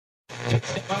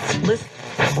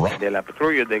De la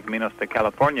patrulla de Caminos de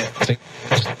California.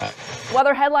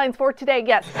 Weather headlines for today,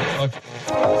 yes.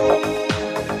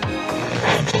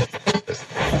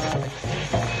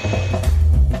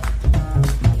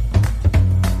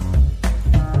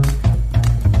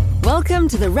 Welcome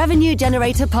to the Revenue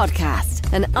Generator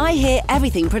Podcast, an I Hear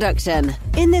Everything production.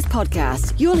 In this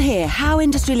podcast, you'll hear how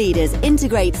industry leaders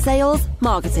integrate sales,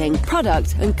 marketing,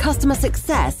 product, and customer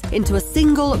success into a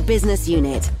single business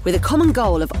unit with a common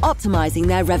goal of optimizing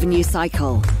their revenue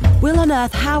cycle. We'll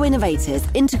unearth how innovators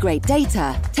integrate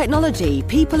data, technology,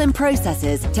 people, and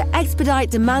processes to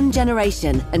expedite demand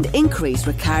generation and increase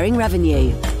recurring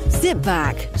revenue. Sit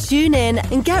back, tune in,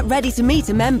 and get ready to meet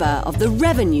a member of the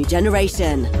revenue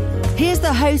generation. Here's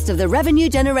the host of the Revenue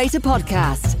Generator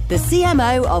Podcast, the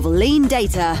CMO of Lean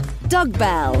Data, Doug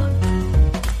Bell.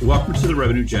 Welcome to the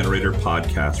Revenue Generator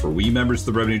Podcast, where we members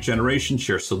of the Revenue Generation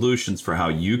share solutions for how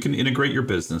you can integrate your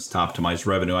business to optimize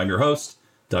revenue. I'm your host,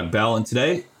 Doug Bell, and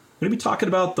today I'm going to be talking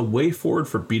about the way forward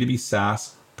for B2B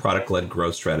SaaS product-led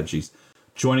growth strategies.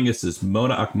 Joining us is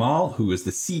Mona Akmal, who is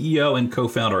the CEO and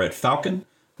co-founder at Falkon,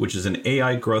 which is an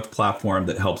AI growth platform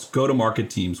that helps go-to-market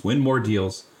teams win more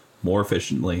deals more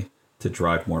efficiently to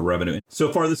drive more revenue.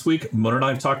 So far this week, Mona and I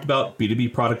have talked about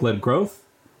B2B product-led growth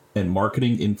and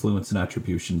marketing influence and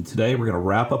attribution. Today, we're going to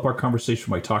wrap up our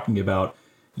conversation by talking about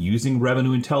using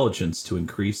revenue intelligence to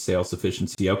increase sales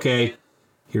efficiency. Okay,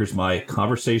 here's my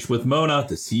conversation with Mona,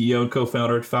 the CEO and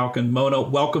co-founder at Falkon. Mona,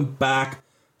 welcome back.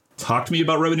 Talk to me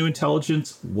about revenue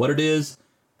intelligence, what it is,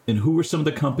 and who are some of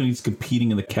the companies competing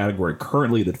in the category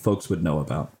currently that folks would know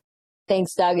about?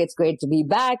 Thanks, Doug. It's great to be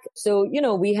back. So,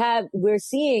 we're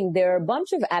seeing there are a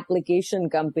bunch of application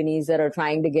companies that are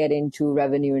trying to get into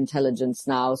revenue intelligence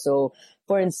now. So,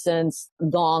 for instance,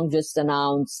 Gong just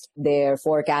announced their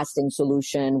forecasting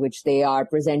solution, which they are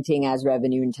presenting as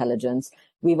revenue intelligence.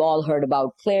 We've all heard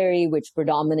about Clary, which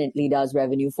predominantly does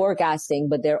revenue forecasting,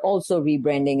 but they're also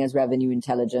rebranding as revenue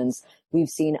intelligence. We've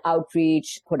seen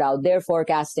Outreach put out their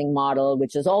forecasting model,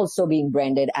 which is also being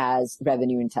branded as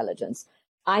revenue intelligence.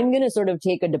 I'm going to sort of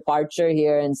take a departure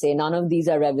here and say none of these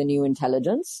are revenue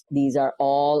intelligence. These are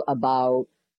all about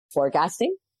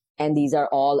forecasting, and these are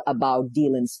all about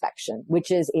deal inspection,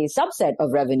 which is a subset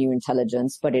of revenue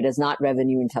intelligence, but it is not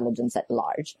revenue intelligence at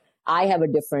large. I have a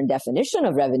different definition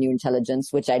of revenue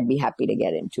intelligence, which I'd be happy to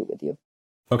get into with you.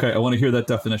 Okay, I want to hear that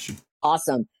definition.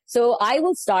 Awesome. So I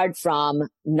will start from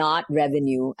not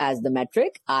revenue as the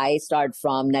metric. I start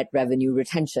from net revenue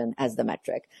retention as the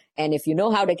metric. And if you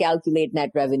know how to calculate net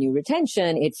revenue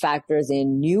retention, it factors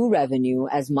in new revenue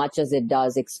as much as it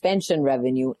does expansion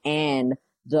revenue and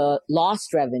the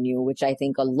lost revenue, which I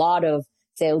think a lot of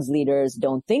sales leaders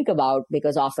don't think about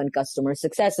because often customer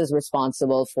success is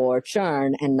responsible for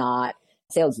churn and not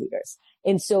sales leaders.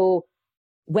 And so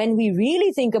when we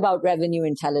really think about revenue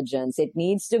intelligence, it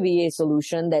needs to be a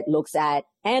solution that looks at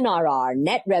NRR,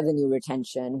 net revenue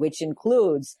retention, which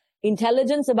includes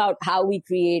intelligence about how we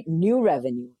create new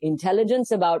revenue,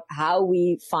 intelligence about how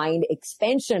we find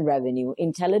expansion revenue,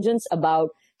 intelligence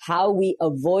about how we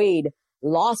avoid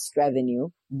lost revenue.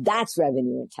 That's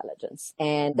revenue intelligence.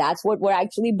 And that's what we're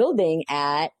actually building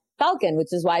at Falkon,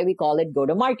 which is why we call it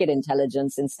go-to-market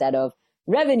intelligence instead of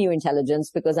revenue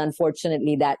intelligence, because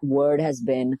unfortunately that word has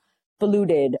been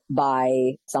polluted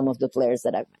by some of the players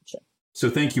that I've mentioned. So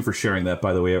thank you for sharing that.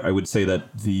 By the way, I would say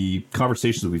that the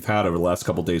conversations that we've had over the last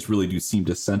couple of days really do seem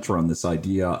to center on this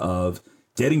idea of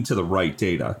getting to the right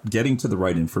data, getting to the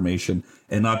right information,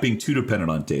 and not being too dependent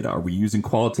on data. Are we using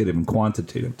qualitative and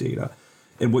quantitative data?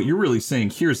 And what you're really saying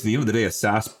here is at the end of the day, a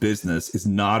SaaS business is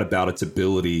not about its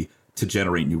ability to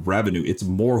generate new revenue. It's a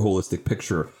more holistic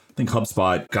picture. I think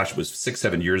HubSpot, it was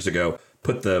 6-7 years ago,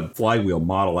 put the flywheel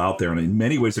model out there. And in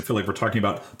many ways, I feel like we're talking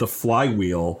about the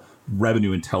flywheel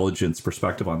revenue intelligence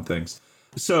perspective on things.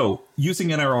 So using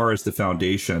NRR as the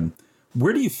foundation,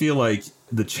 where do you feel like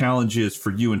the challenge is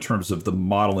for you in terms of the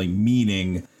modeling?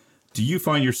 Meaning, do you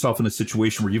find yourself in a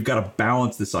situation where you've got to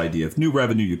balance this idea of new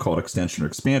revenue, you call it extension or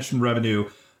expansion revenue,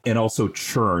 and also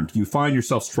churn? Do you find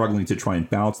yourself struggling to try and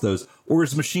balance those? Or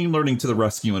is machine learning to the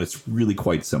rescue and it's really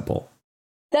quite simple?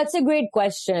 That's a great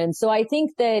question. So I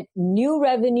think that new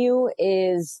revenue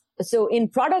so in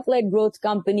product-led growth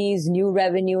companies, new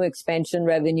revenue, expansion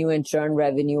revenue, and churn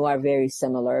revenue are very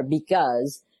similar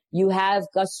because you have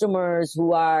customers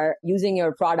who are using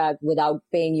your product without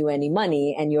paying you any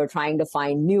money, and you're trying to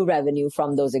find new revenue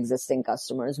from those existing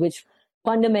customers, which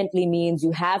fundamentally means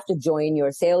you have to join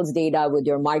your sales data with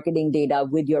your marketing data,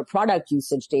 with your product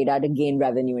usage data to gain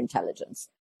revenue intelligence.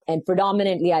 And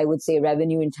predominantly, I would say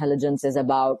revenue intelligence is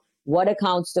about what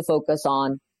accounts to focus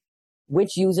on,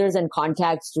 which users and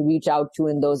contacts to reach out to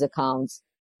in those accounts,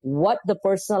 what the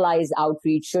personalized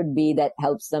outreach should be that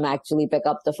helps them actually pick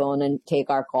up the phone and take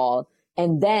our call.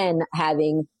 And then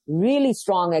having really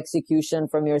strong execution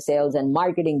from your sales and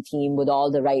marketing team with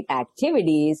all the right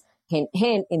activities, hint,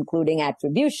 hint, including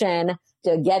attribution,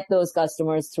 to get those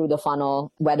customers through the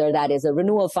funnel, whether that is a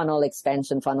renewal funnel,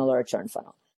 expansion funnel, or a churn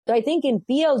funnel. So I think in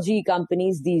PLG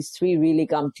companies, these three really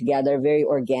come together very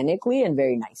organically and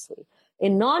very nicely.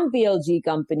 In non-PLG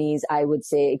companies, I would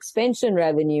say expansion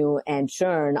revenue and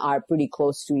churn are pretty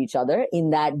close to each other in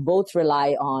that both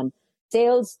rely on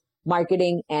sales,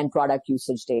 marketing, and product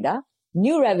usage data.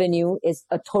 New revenue is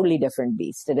a totally different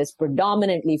beast. It is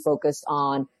predominantly focused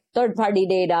on third-party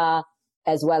data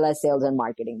as well as sales and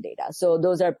marketing data. So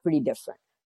those are pretty different.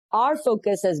 Our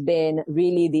focus has been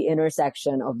really the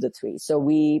intersection of the three. So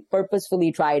we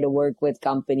purposefully try to work with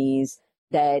companies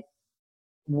that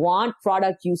want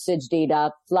product usage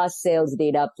data plus sales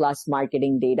data plus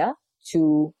marketing data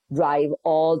to drive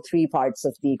all three parts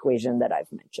of the equation that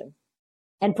I've mentioned.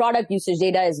 And product usage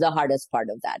data is the hardest part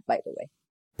of that, by the way.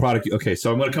 Okay,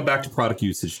 so I'm going to come back to product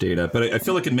usage data, but I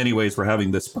feel like in many ways we're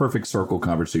having this perfect circle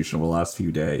conversation over the last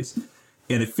few days.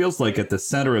 And it feels like at the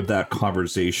center of that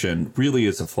conversation really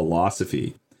is a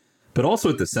philosophy, but also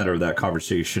at the center of that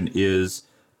conversation is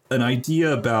an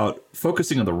idea about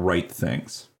focusing on the right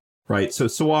things, right?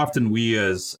 So often we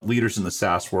as leaders in the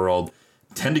SaaS world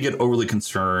tend to get overly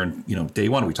concerned. Day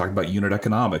one, we talked about unit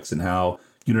economics and how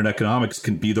unit economics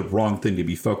can be the wrong thing to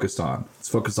be focused on. It's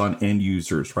focused on end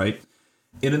users, right?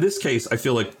 And in this case, I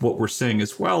feel like what we're saying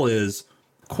as well is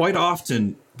quite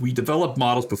often we develop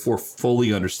models before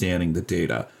fully understanding the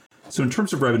data. So in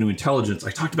terms of revenue intelligence,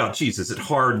 I talked about, is it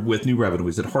hard with new revenue?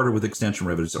 Is it harder with extension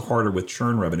revenue? Is it harder with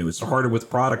churn revenue? Is it harder with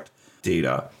product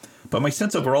data? But my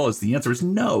sense overall is the answer is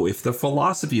no. If the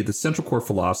philosophy, the central core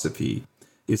philosophy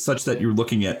is such that you're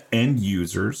looking at end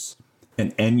users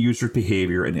and end user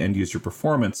behavior and end user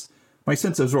performance, my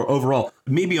sense is overall,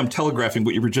 maybe I'm telegraphing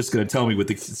what you were just going to tell me with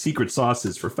the secret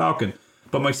sauces for Falkon,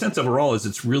 but my sense overall is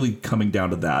it's really coming down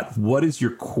to that. What is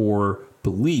your core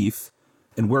belief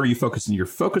and where are you focusing? You're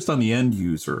focused on the end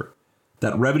user.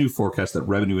 That revenue forecast, that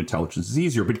revenue intelligence is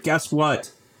easier. But guess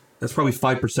what? That's probably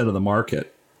 5% of the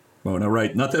market. Mona,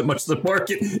 right? Not that much of the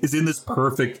market is in this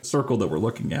perfect circle that we're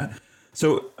looking at.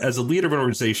 So as a leader of an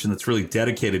organization that's really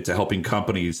dedicated to helping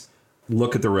companies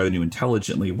look at their revenue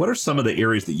intelligently, what are some of the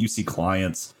areas that you see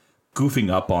clients goofing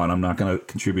up on? I'm not going to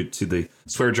contribute to the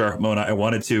swear jar, Mona. I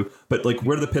wanted to, but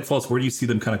where are the pitfalls? Where do you see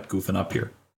them kind of goofing up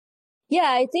here? Yeah,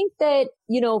 I think that,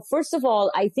 first of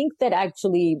all, I think that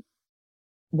actually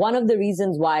one of the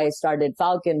reasons why I started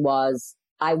Falkon was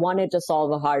I wanted to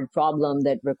solve a hard problem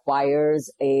that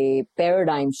requires a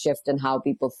paradigm shift in how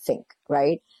people think,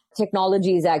 right?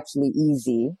 Technology is actually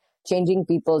easy. Changing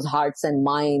people's hearts and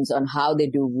minds on how they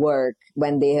do work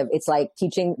it's like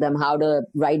teaching them how to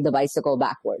ride the bicycle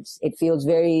backwards. It feels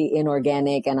very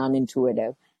inorganic and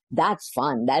unintuitive. That's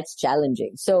fun. That's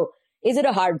challenging. So is it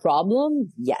a hard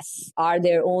problem? Yes. Are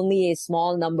there only a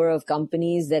small number of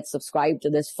companies that subscribe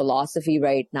to this philosophy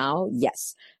right now?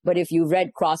 Yes. But if you've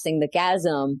read Crossing the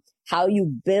Chasm, how you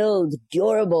build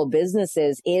durable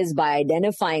businesses is by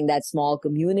identifying that small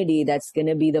community that's going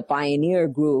to be the pioneer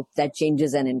group that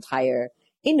changes an entire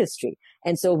industry.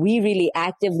 And so we really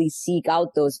actively seek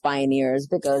out those pioneers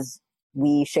because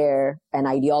we share an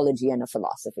ideology and a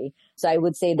philosophy. So I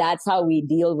would say that's how we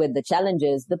deal with the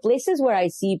challenges. The places where I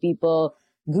see people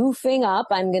goofing up,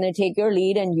 I'm going to take your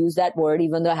lead and use that word,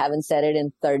 even though I haven't said it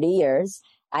in 30 years.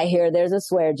 I hear there's a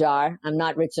swear jar. I'm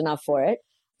not rich enough for it.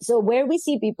 So where we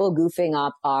see people goofing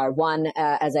up are one,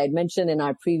 as I mentioned in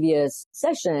our previous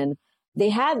session, they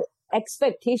have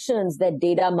expectations that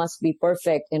data must be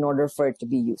perfect in order for it to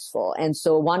be useful. And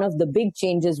so one of the big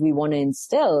changes we want to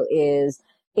instill is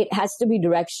it has to be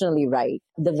directionally right.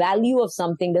 The value of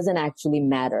something doesn't actually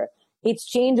matter. Its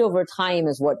change over time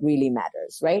is what really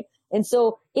matters, right? And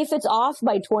so if it's off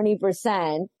by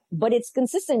 20%, but it's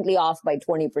consistently off by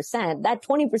 20%, that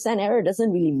 20% error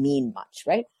doesn't really mean much,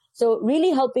 right? So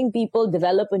really helping people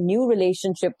develop a new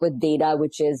relationship with data,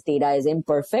 which is data is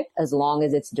imperfect as long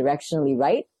as it's directionally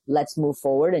right. Let's move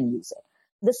forward and use it.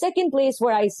 The second place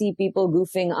where I see people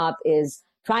goofing up is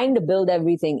trying to build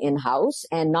everything in-house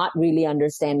and not really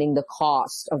understanding the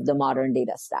cost of the modern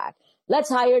data stack. Let's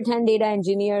hire 10 data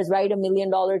engineers, write $1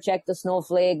 million check to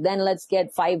Snowflake, then let's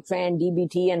get Fivetran,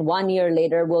 DBT, and 1 year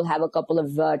later, we'll have a couple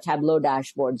of Tableau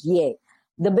dashboards. Yay.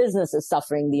 The business is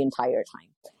suffering the entire time.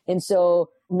 And so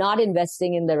not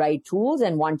investing in the right tools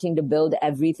and wanting to build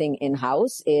everything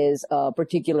in-house is a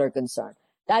particular concern.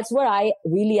 That's where I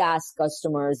really ask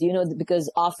customers,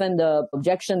 because often the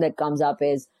objection that comes up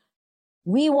is,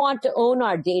 We want to own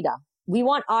our data. We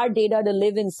want our data to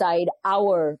live inside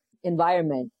our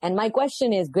environment. And my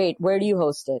question is, great, where do you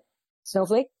host it?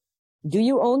 Snowflake? Do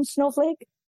you own Snowflake?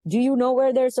 Do you know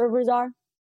where their servers are?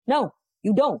 No,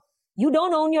 you don't. You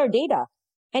don't own your data.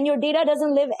 And your data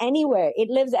doesn't live anywhere. It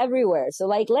lives everywhere. So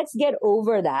let's get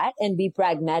over that and be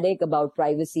pragmatic about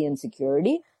privacy and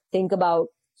security. Think about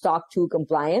SOC 2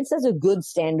 compliance as a good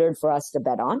standard for us to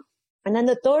bet on. And then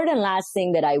the third and last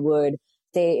thing that I would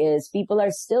say is people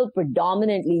are still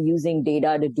predominantly using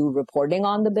data to do reporting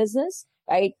on the business,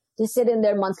 right? To sit in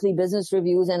their monthly business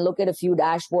reviews and look at a few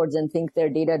dashboards and think they're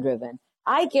data driven.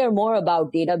 I care more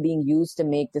about data being used to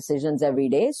make decisions every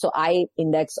day. So I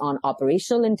index on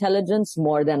operational intelligence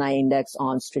more than I index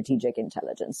on strategic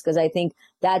intelligence, because I think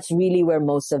that's really where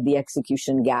most of the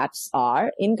execution gaps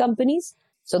are in companies.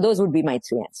 So those would be my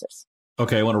 3 answers.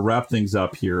 Okay, I want to wrap things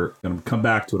up here. I'm going to come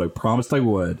back to what I promised I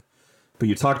would. But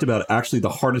you talked about actually the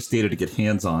hardest data to get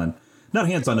hands on. Not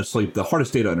hands on necessarily, the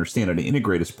hardest data to understand and to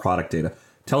integrate is product data.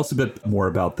 Tell us a bit more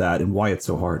about that and why it's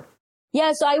so hard.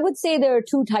 Yeah, so I would say there are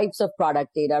 2 types of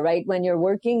product data, right? When you're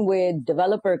working with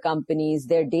developer companies,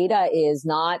 their data is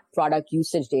not product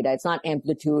usage data. It's not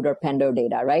amplitude or Pendo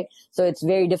data, right? So it's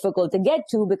very difficult to get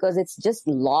to because it's just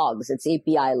logs. It's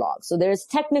API logs. So there's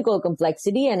technical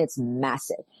complexity and it's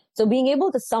massive. So being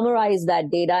able to summarize that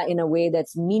data in a way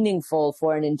that's meaningful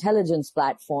for an intelligence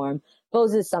platform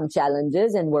poses some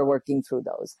challenges, and we're working through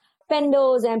those.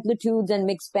 Pendos, amplitudes, and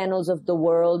mixed panels of the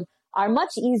world are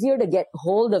much easier to get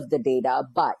hold of the data,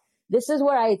 but this is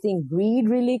where I think greed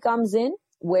really comes in,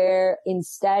 where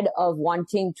instead of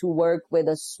wanting to work with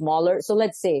a smaller, so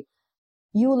let's say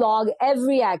you log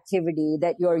every activity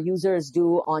that your users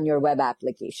do on your web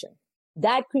application.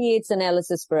 That creates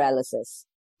analysis paralysis.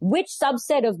 Which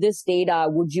subset of this data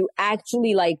would you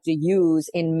actually like to use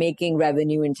in making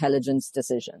revenue intelligence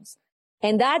decisions?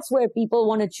 And that's where people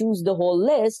want to choose the whole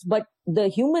list, but the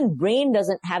human brain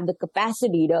doesn't have the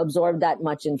capacity to absorb that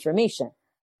much information.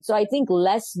 So I think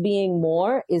less being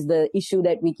more is the issue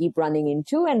that we keep running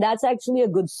into. And that's actually a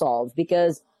good solve,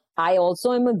 because I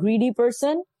also am a greedy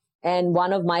person. And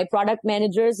one of my product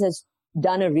managers has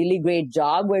done a really great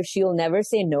job where she'll never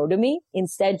say no to me.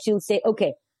 Instead, she'll say,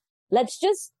 okay, let's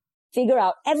just figure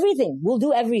out everything. We'll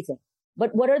do everything.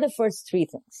 But what are the first 3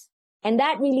 things? And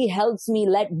that really helps me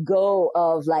let go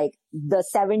of the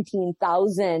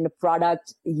 17,000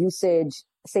 product usage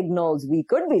signals we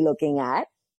could be looking at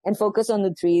and focus on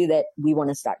the 3 that we want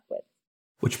to start with.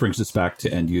 Which brings us back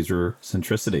to end user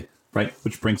centricity, right?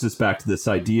 Which brings us back to this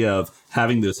idea of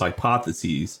having those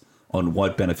hypotheses on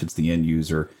what benefits the end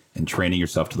user and training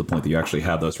yourself to the point that you actually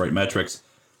have those right metrics.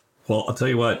 Well, I'll tell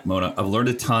you what, Mona, I've learned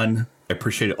a ton. I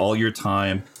appreciate all your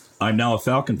time. I'm now a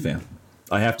Falkon fan.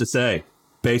 I have to say,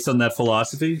 based on that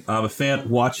philosophy, I'm a fan.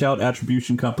 Watch out,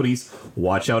 attribution companies.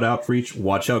 Watch out, Outreach.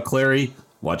 Watch out, Clary.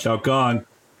 Watch out, Gong.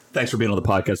 Thanks for being on the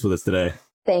podcast with us today.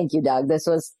 Thank you, Doug. This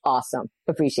was awesome.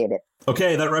 Appreciate it.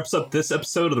 Okay, that wraps up this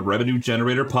episode of the Revenue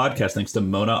Generator Podcast. Thanks to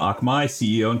Mona Akmal,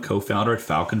 CEO and co-founder at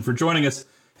Falkon, for joining us.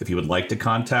 If you would like to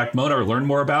contact Mona or learn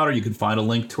more about her, you can find a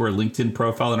link to her LinkedIn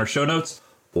profile in our show notes,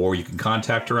 or you can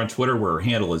contact her on Twitter, where her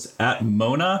handle is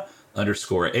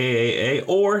 @Mona_AAA,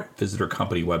 or visit her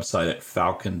company website at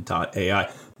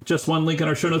falkon.ai. Just one link in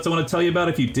our show notes I want to tell you about.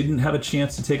 If you didn't have a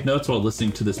chance to take notes while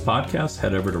listening to this podcast,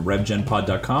 head over to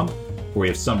revgenpod.com, where we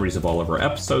have summaries of all of our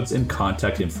episodes and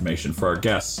contact information for our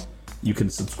guests. You can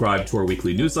subscribe to our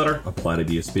weekly newsletter, apply to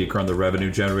be a speaker on the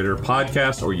Revenue Generator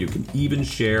podcast, or you can even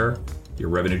share your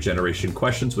revenue generation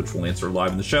questions, which we'll answer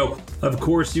live in the show. Of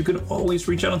course, you can always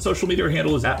reach out on social media. Our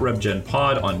handle is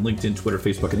 @RevGenPod on LinkedIn, Twitter,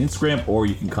 Facebook, and Instagram, or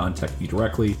you can contact me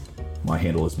directly. My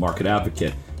handle is Market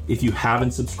Advocate. If you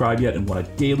haven't subscribed yet and want a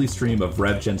daily stream of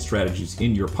RevGen strategies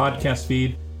in your podcast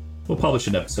feed, we'll publish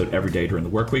an episode every day during the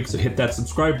work week. So hit that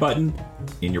subscribe button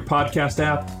in your podcast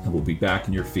app, and we'll be back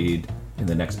in your feed in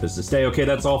the next business day. Okay,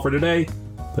 that's all for today.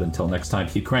 But until next time,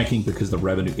 keep cranking, because the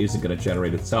revenue isn't going to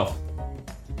generate itself.